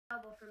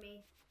go for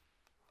me.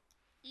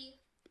 E.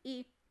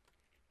 E.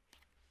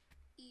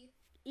 E.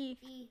 E.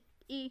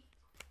 E.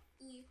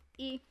 E.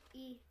 E.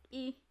 E.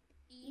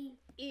 E.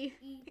 E. E.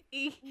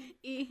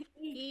 E.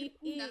 E.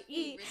 E.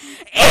 Nothing.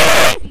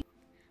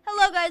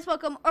 Hello, guys.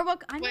 Welcome. I'm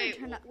gonna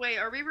turn up. Wait,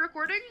 are we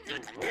recording?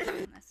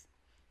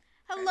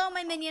 Hello,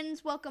 my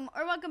minions. Welcome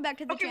back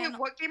to the Okay, channel. wait,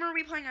 what game are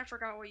we playing? I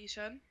forgot what you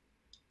said.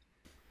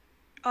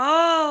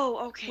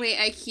 Oh, okay. Wait,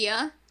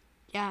 IKEA?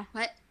 Yeah.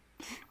 What?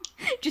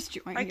 Just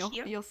join.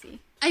 IKEA? You'll see.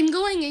 I'm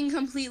going in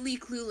completely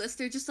clueless.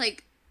 They're just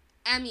like,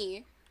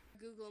 Emmy.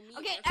 Google me.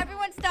 Okay,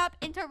 everyone, stop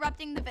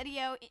interrupting the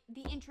video.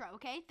 The intro.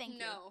 Okay, thank you.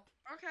 No.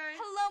 Okay.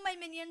 Hello, my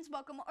minions.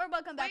 Welcome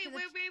back to the.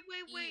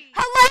 Wait.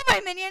 Hello,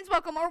 my minions.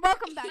 Welcome back.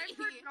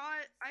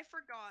 I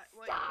forgot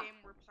what game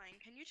we're playing.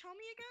 Can you tell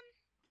me again?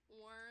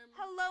 Worm.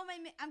 Hello,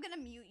 I'm gonna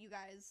mute you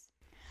guys.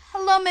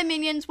 Hello, my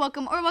minions.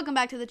 Welcome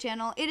back to the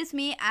channel. It is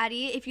me,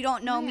 Addie. If you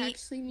don't know me,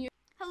 Actually mute.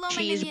 hello, my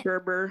minions.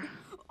 Cheeseburger.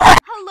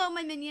 Hello,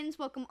 my minions.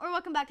 Welcome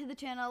back to the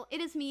channel.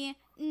 It is me,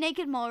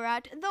 Naked Mole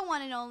Rat, the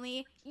one and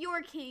only,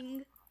 your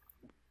king.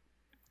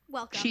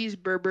 Welcome.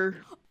 Cheeseburger.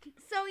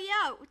 So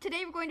yeah,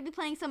 today we're going to be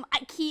playing some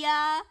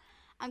IKEA.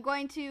 I'm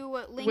going to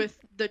link With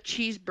the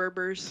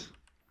cheeseburgers.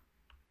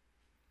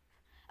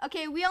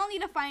 Okay, we all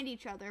need to find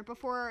each other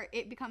before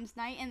it becomes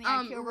night and the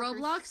IKEA workers...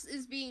 Roblox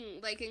is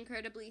being like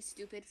incredibly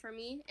stupid for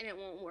me and it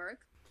won't work.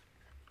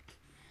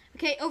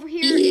 Okay, over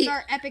here is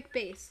our epic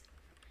base.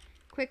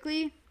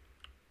 Quickly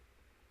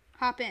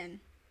hop in.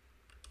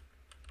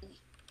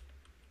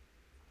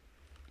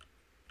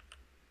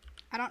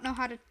 I don't know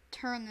how to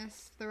turn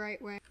this the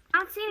right way. I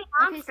don't see any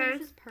Okay, monsters. so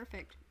this is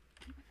perfect.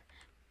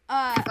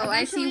 Oh,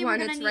 I see eventually we're one.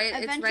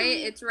 gonna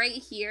need- It's right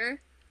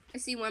here. I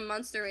see one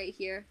monster right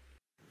here.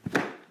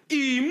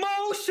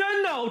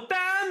 Emotional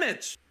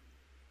damage.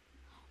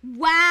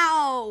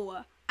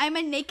 Wow! I'm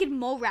a naked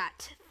mole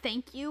rat.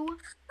 Thank you.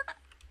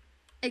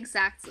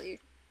 Exactly.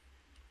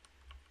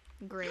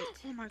 Great.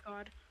 Oh my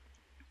god.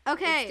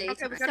 Okay,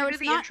 It's Okay, we so gotta do it's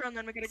the not intro and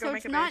then we gotta go so make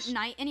it's a not base.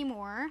 night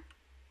anymore.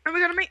 And we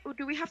gotta make.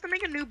 Do we have to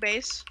make a new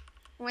base?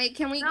 Wait,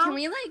 can we No.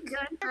 like? Good.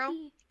 Intro?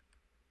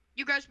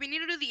 You guys, we need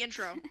to do the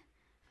intro.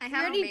 I We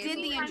have already amazing did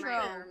the in my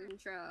intro.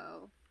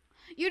 intro.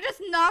 You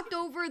just knocked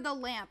over the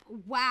lamp.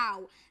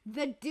 Wow,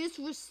 the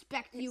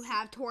disrespect you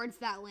have towards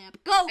that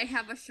lamp. Go. I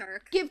have a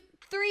shark. Give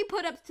 3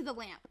 put-ups to the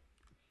lamp.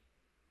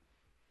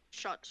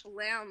 Shut.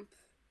 Lamp.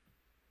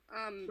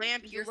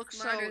 Lamp, you you're look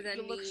smarter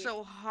than me.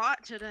 so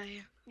hot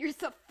today. You're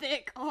so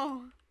thick.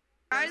 Oh.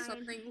 Guys,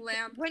 Something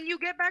lamp. when you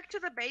get back to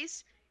the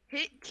base,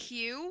 hit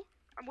Q.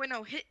 Wait,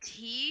 no, hit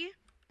T,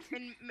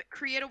 and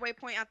create a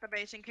waypoint at the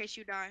base in case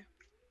you die.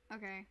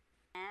 Okay.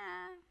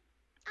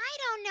 I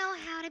don't know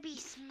how to be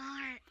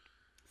smart.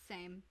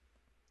 Same.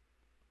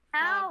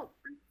 Help!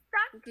 I'm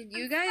stuck. Did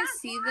you guys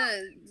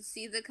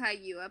see the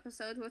Caillou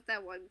episode with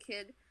that one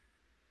kid?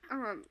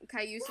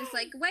 Caillou's just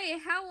like, wait,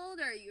 how old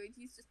are you? And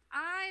he's just,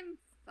 I'm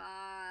 5.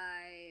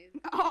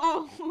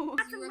 Oh.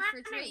 That's You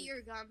lemonade. refrigerate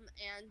your gum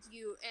and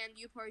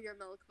you pour your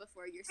milk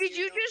before your Did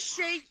you cereal. just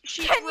say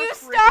she Can you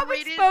stop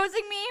refrigerated-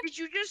 exposing me? Did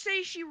you just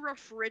say she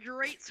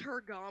refrigerates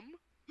her gum?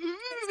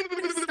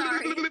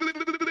 Sorry.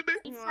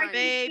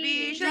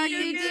 Baby Shark,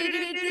 shark,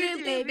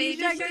 baby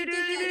shark,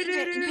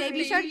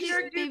 baby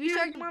shark, baby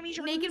shark, Mommy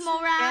shark, naked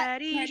mole rat,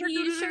 Daddy shark,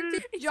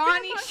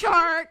 Johnny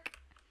Shark,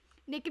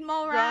 naked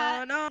mole rat.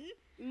 Run up.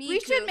 We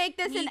should make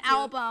this an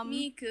album.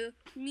 Miku,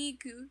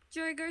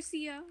 Joy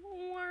Garcia,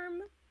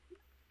 Worm.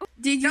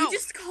 Did you No.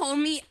 just call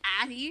me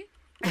Addie?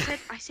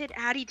 I said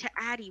Addie to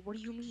Addie. What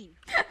do you mean?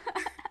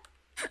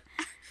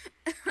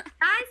 Guys,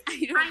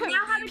 I don't I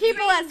now have a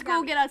People at training school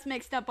dummy. get us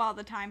mixed up all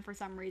the time for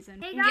some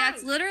reason. Hey Yeah, guys.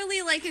 it's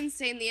literally like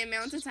insane the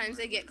amount of times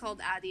I get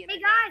called Addie. Hey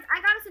guys,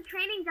 I got us a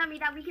training dummy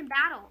that we can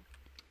battle.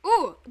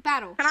 Ooh,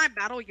 battle. Can I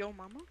battle Yo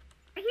Mama?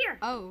 Right here.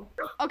 Oh.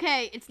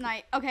 Okay, it's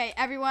night. Okay,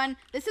 everyone,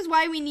 this is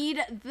why we need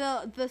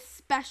the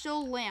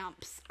special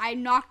lamps. I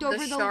knocked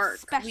over shark. those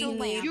special We need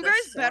lamps. You The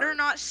guys better shark.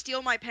 not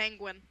steal my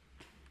penguin.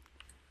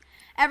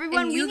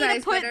 Everyone, And we you need to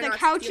guys put better the not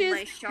steal couches.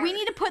 my shark. We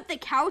need to put the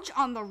couch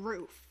on the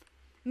roof.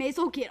 May as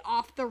well get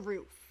off the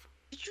roof.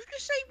 Did you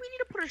just say we need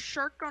to put a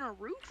shark on a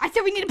roof? I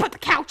said we need to put the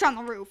couch on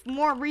the roof.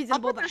 More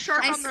reasonable put than the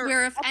shark I on the-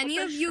 swear, if I'll put any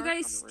the of you shark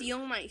guys on the roof.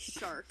 steal my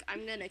shark,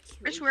 I'm gonna kill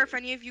you. I swear if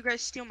any of you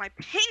guys steal my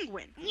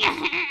penguin.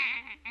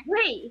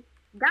 Wait,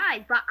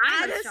 guys, but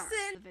I'm a shark.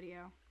 the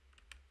video.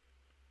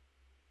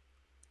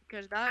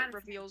 Because that Addison.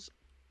 reveals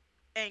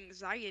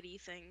anxiety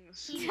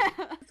things.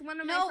 One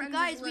of my No, friends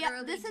guys, is we have-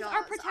 literally this is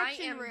our Jaws.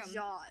 protection I am room.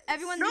 Jaws.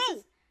 Everyone, No! this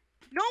is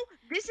No,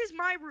 this is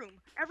my room.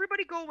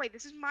 Everybody go away.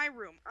 This is my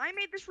room. I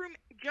made this room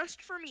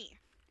just for me.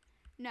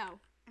 no.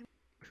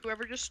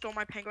 Whoever just stole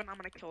my penguin, I'm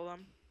gonna kill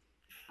them.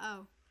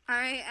 Oh.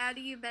 Alright,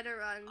 Addie, you better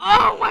run.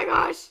 Oh my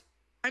gosh.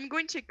 I'm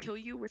going to kill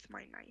you with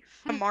my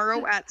knife.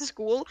 Tomorrow at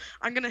school,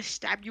 I'm gonna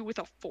stab you with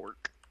a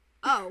fork.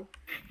 Oh.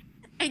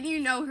 And you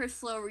know her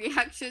slow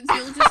reactions.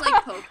 You'll just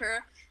like poke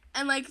her,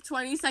 and like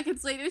 20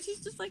 seconds later, she's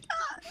just like,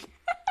 ah.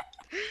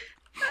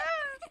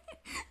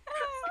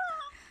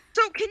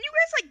 So, can you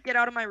guys, like, get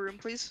out of my room,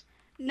 please?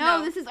 No,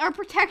 No. this is our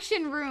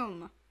protection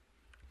room.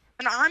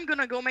 and I'm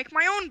gonna go make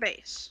my own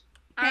base.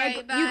 Okay, Alright,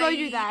 you go bye.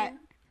 do that.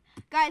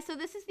 Guys, so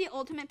this is the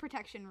ultimate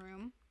protection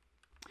room.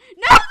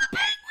 No, the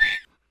penguin!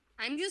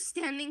 I'm just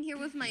standing here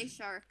with my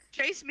shark.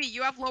 Chase me.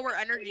 You have lower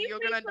energy. Can you You're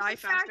please gonna put die the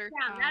shark faster.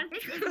 down? Oh.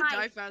 This is You're gonna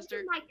die faster.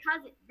 This is my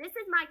cousin. This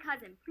is my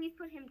cousin. Please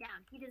put him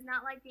down. He does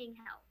not like being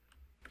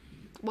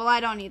held. Well,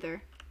 I don't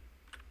either.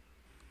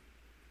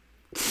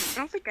 I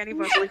don't think any of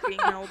us like being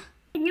held.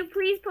 Can you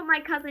please put my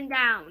cousin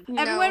down?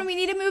 Everyone, we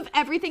need to move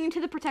everything into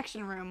the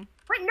protection room.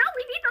 Wait, no,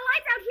 we need the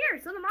lights out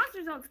here so the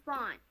monsters don't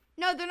spawn.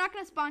 No, they're not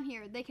gonna spawn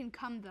here. They can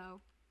come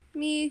though.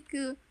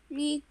 Miku,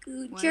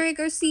 What? Jerry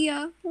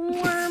Garcia,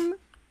 worm.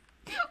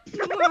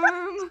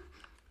 Worm.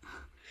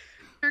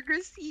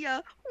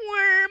 Garcia,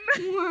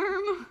 worm.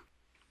 Worm.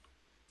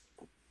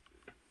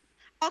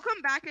 I'll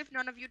come back if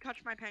none of you touch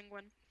my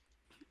penguin.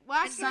 Well,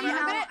 actually, I'm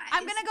somehow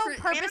gonna go it's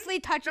purposely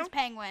touch his Nope.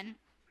 penguin.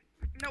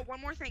 No,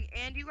 one more thing,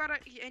 and you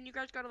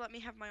guys gotta let me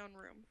have my own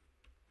room.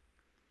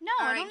 No,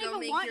 I Alright, don't go even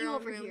make want your you own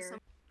over room here.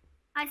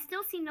 I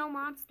still see no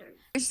monsters.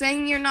 You're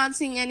saying you're not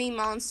seeing any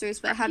monsters,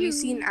 but have you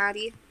seen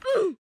Addie?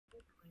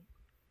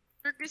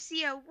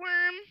 Garcia,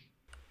 worm.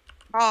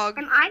 Dog.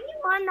 Am I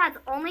the one that's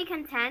only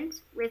content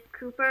with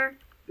Cooper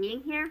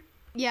being here?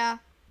 Yeah.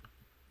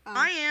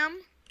 I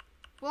am.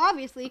 Well,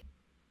 obviously,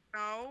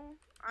 No,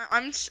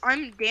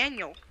 I'm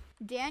Daniel.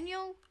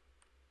 Daniel.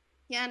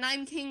 Yeah, and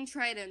I'm King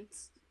Trident.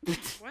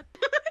 What?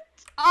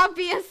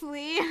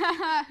 Obviously.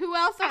 Who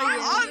else are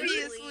you?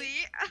 Obviously.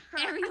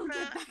 Ariel,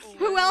 get back here.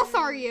 Who else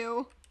are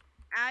you?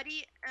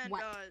 Addie and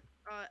What?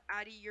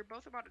 Addie, you're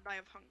both about to die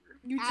of hunger.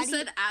 You just Addie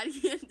said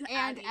Addie and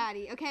And Addie.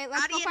 Addie. Okay,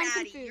 let's Addie go find and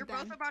some Addie, food you're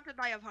then. both about to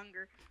die of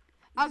hunger.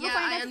 I'll go Yeah,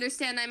 find I us.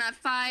 understand. I'm at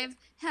 5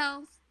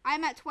 health.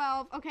 I'm at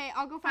 12. Okay,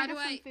 I'll go How find do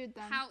us some I? food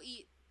then. How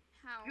eat?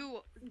 How?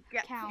 You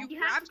get Cow. you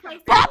You have grab to place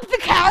something. Bob the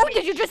cow?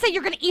 Did you just say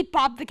you're gonna eat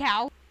Bob the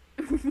cow?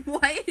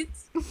 What?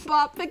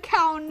 Bob the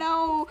cow,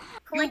 no.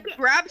 You Click it.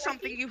 grab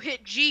something, you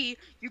hit G,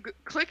 you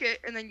click it,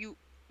 and then you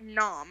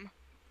nom.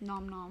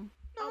 Nom nom.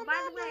 Oh, Nom, by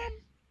nom, the way, nom.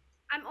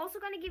 I'm also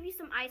going to give you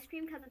some ice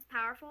cream because it's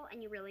powerful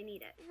and you really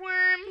need it.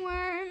 Worm.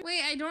 Worm.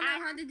 Wait, I don't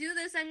know how to do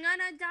this. I'm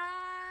gonna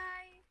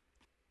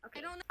die. Okay.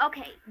 I don't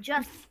Okay,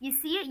 just, you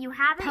see it? You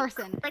have it?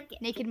 Person. Click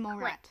it. Naked Just mole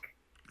rat.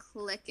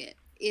 Click it.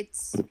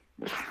 It's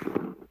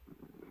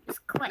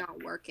Just click.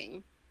 not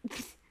working.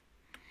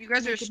 You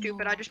guys are Naked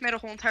stupid. mole I just made a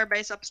whole entire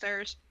base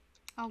upstairs.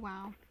 Oh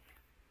wow.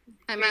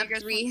 I'm Yeah, you at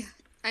guys 3.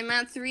 I'm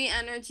at 3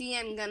 energy.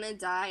 I'm gonna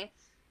die.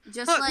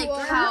 Just Look, like cool.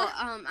 how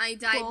I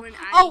died Cool. when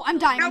Addie Oh, I'm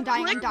killed dying, me. I'm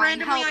dying, I'm click dying.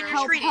 randomly Help, on your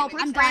help, screen. help.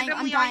 Click I'm dying, I'm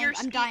randomly on dying, your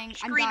I'm dying, I'm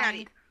screen, dying.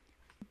 Addie.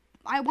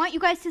 I want you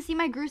guys to see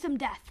my gruesome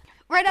death.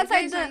 Right You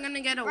outside guys aren't the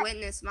gonna get a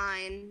witness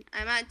mine.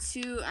 I'm at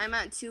 2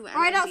 energy.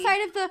 right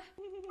outside of the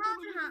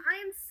I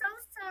am so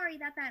sorry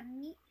that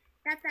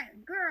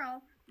that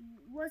girl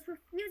was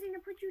refusing to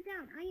put you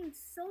down. I am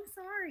so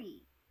sorry.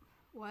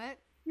 what?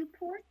 You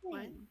poor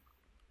What? thing.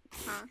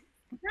 Huh?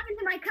 What happened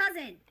to my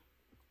cousin?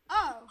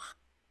 Oh.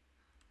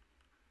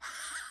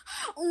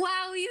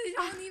 Wow, you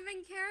don't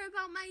even care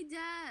about my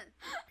death.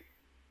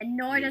 And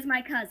nor does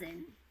my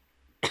cousin.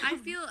 I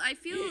feel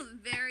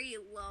very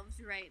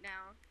loved right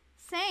now.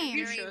 Same.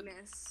 You Very should.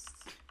 missed.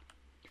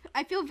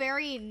 I feel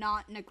very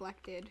not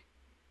neglected.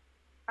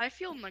 I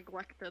feel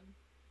neglected.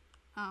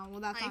 Oh, well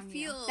that's I on you.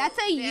 feel That's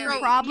a you very-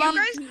 problem.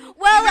 You guys-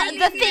 Well, you the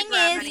guys need thing to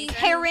grab is, anything.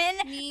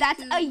 Karen,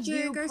 that's a Miku,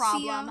 you Garcia,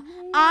 problem.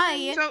 Juan.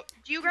 I So,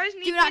 do you guys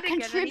need do not me to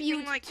get contribute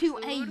anything like to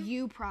food? a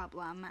you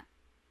problem.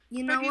 You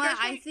So know do you what? guys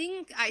I want-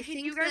 think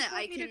you guys that I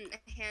want me to- can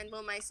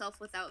handle myself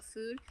without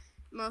food,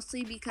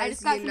 mostly because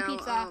just got you some know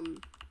pizza.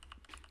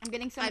 I'm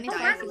getting so I many died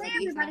Oh, slices by the of way, already.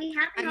 pizza. everybody,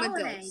 happy I'm a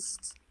holidays.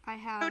 ghost. I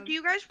have. So, do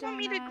you guys want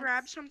me to donuts.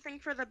 grab something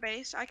for the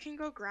base? I can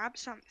go grab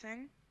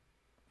something.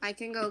 I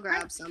can go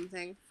grab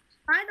something.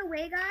 By the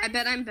way, I guys,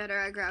 bet I'm better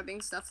at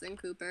grabbing stuff than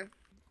Cooper.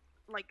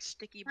 Like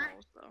sticky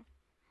balls, though.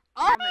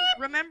 Oh!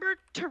 Remember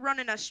to run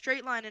in a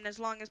straight line and as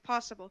long as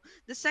possible.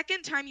 The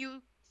second time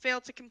you fail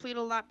to complete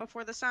a lap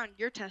before the sound,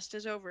 your test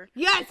is over.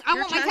 Yes, I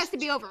Your want my test test- to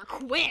be over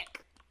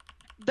quick.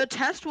 The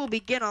test will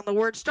begin on the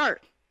word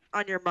start.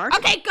 On your mark.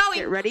 Okay, going.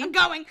 Get ready. I'm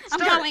going. I'm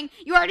Start. going.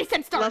 You already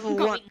said start. Level I'm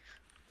going.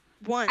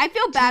 1. I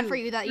feel bad 2, for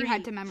you that you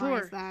had to 3,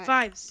 memorize 4, that.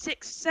 5,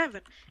 6,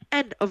 7.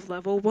 End of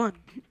level 1.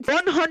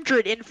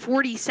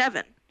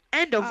 147.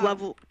 End of Oh.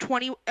 level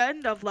 20.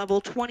 End of level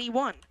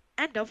 21.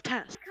 End of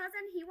test. cousin,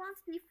 he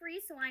wants to be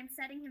free, so I'm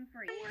setting him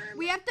free.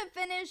 We have to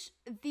finish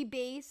the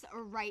base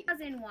right.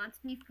 Cousin wants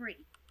to be free.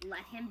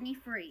 Let him be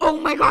free. Oh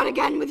my god,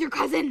 again with your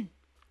cousin.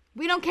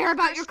 We don't care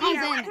about your He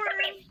cousin. wants to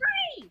be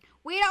free.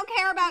 We don't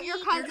care about your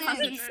Your cousin.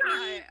 cousin and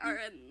I are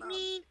in love.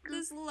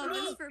 This love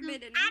is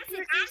forbidden.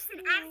 Addison,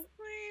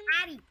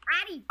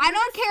 Addie. I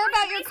don't care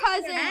about your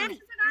cousin.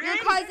 Addie, Your Addie,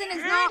 cousin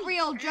is not Addie,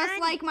 real, just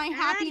Addie, like my Addie,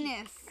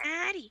 happiness.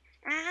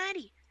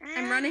 Addie.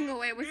 I'm running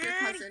away with your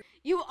Addie. cousin.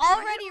 You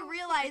already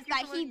realized Thank you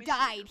that for he letting me see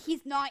died.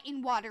 He's not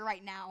in water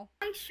right now.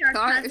 Hi, shark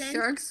cousin.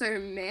 Sharks are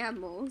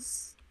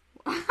mammals.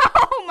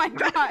 Oh my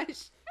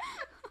gosh.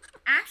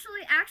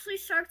 Actually,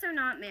 sharks are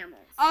not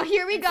mammals. Oh,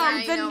 here we go,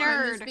 I the know,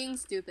 I'm just nerd. being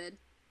stupid.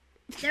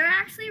 They're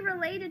actually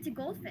related to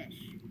goldfish.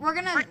 We're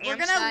gonna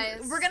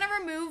guys.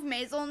 remove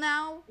Maisel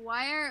now.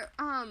 Why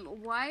aren't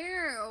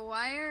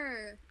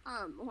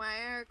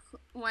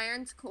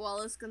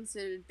koalas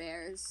considered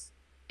bears?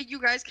 You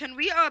guys, can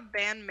we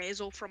ban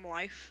Maisel from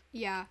life?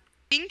 Yeah.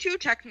 Being too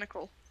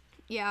technical.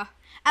 Yeah.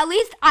 At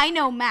least I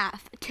know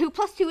math. 2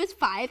 + 2 is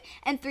 5,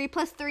 and 3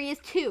 + 3 is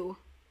 2.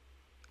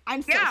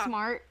 I'm so Yeah.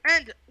 smart.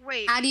 And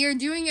wait, Addy, you're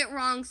doing it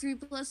wrong. 3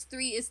 +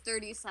 3 is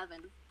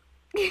 37.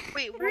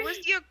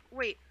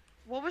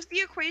 what was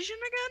the equation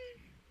again?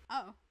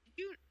 Oh.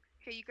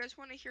 Okay, you guys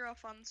want to hear a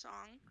fun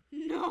song?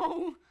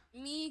 No.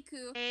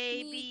 Miku.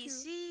 A Miku. B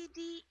C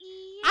D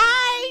E.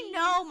 I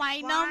know my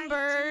Y,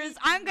 numbers. Z,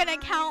 I'm gonna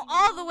count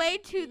all the way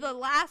to the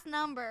last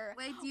number.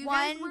 Wait, do you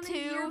guys 1, wanna 2,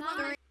 hear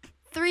 3.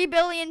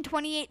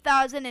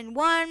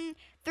 3,028,001.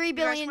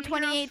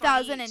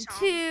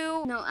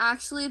 3,028,002. No,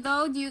 actually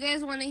though, do you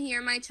guys want to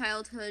hear my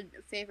childhood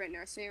favorite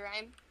nursery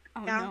rhyme?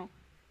 Oh Yeah. no.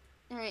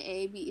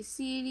 A B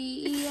C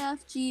D E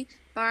F G.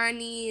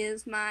 Barney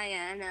is my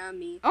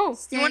enemy. Oh.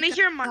 You want to Stick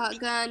hear a my?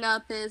 gun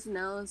up his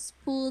nose.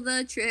 Pull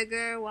the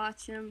trigger,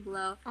 watch him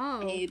blow.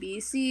 Oh. A B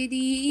C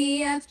D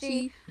E F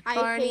G. I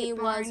Barney hate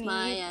was Barney.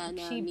 my She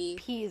enemy.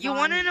 pees You on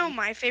want to me. know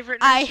my favorite?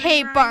 I nursery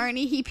hate rhyme?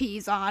 Barney. He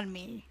pees on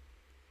me.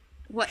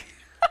 What?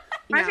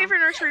 My No. favorite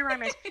nursery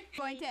rhyme is.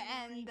 Going to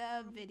end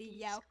the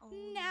video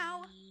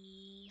now.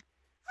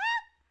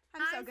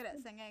 I'm so good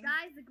at singing.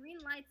 Guys, the green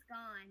light's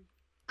gone.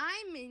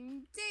 I'm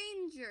in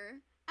danger.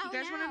 Oh, You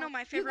guys wanna no. know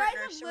my favorite You guys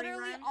nursery have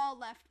literally rhyme? all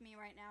left me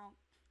right now.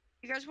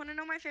 You guys want to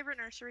know my favorite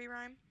nursery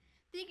rhyme?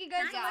 Thank you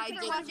guys so Yeah, much I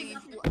for did watching.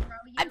 too.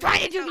 I'm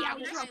trying to do the No,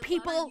 outro, I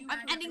people. love you I'm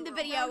guys. ending the No,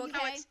 video, No,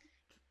 okay? it's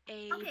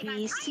A Okay, B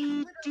guys,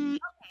 C D.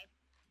 Okay.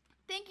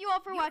 Thank you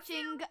all for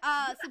watching.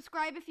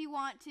 Subscribe if you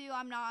want to.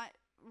 I'm not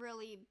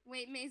really.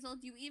 Wait, Maisel,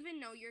 do you even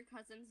know your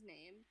cousin's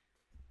name?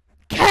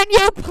 Can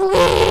you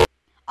please?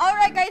 All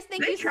right, guys.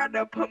 Thank They you. tried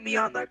to put me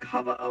on the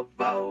cover of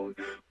Vogue,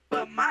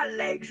 but my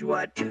legs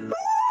were too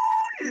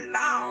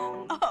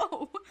long.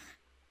 Oh,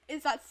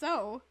 is that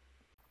so?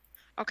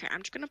 Okay,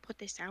 I'm just gonna put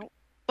this out.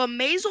 But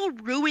Maisel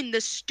ruined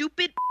the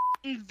stupid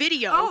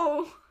video.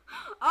 Oh.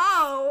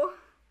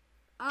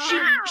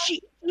 She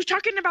was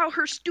talking about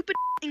her stupid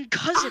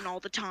cousin all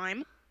the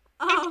time.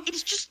 Oh. And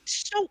it's just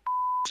so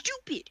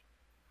stupid.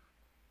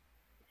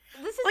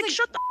 This is Like, a,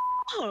 shut the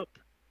up.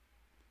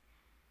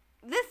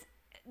 this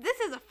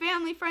is a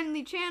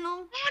family-friendly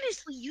channel.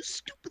 Honestly, you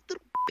stupid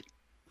little.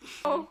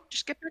 Oh.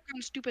 Just get back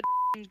on stupid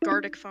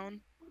Gardic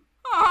phone.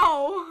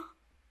 Oh.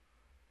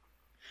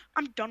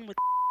 I'm done with.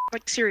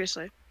 Like,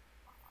 seriously.